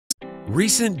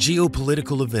Recent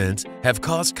geopolitical events have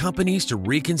caused companies to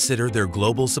reconsider their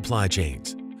global supply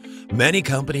chains. Many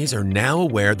companies are now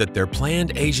aware that their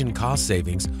planned Asian cost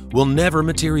savings will never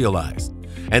materialize,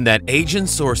 and that Asian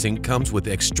sourcing comes with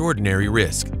extraordinary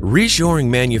risk. Reshoring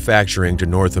manufacturing to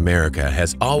North America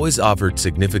has always offered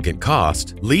significant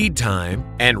cost, lead time,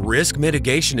 and risk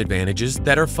mitigation advantages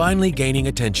that are finally gaining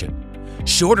attention.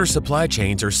 Shorter supply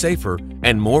chains are safer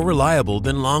and more reliable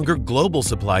than longer global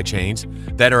supply chains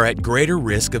that are at greater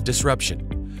risk of disruption.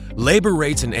 Labor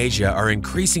rates in Asia are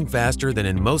increasing faster than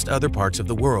in most other parts of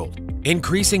the world.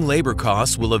 Increasing labor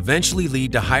costs will eventually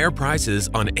lead to higher prices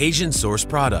on Asian-sourced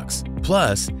products.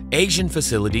 Plus, Asian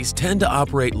facilities tend to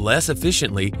operate less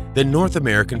efficiently than North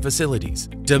American facilities.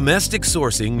 Domestic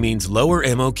sourcing means lower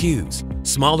MOQs,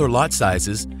 smaller lot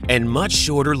sizes, and much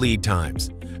shorter lead times.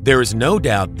 There is no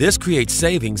doubt this creates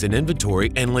savings in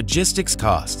inventory and logistics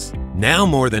costs. Now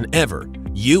more than ever,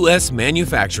 U.S.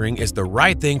 manufacturing is the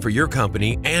right thing for your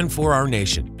company and for our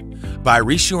nation. By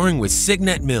reshoring with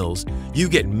Signet Mills, you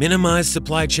get minimized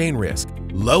supply chain risk,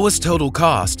 lowest total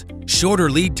cost,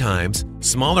 shorter lead times,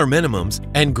 smaller minimums,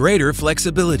 and greater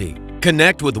flexibility.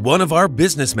 Connect with one of our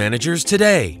business managers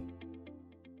today.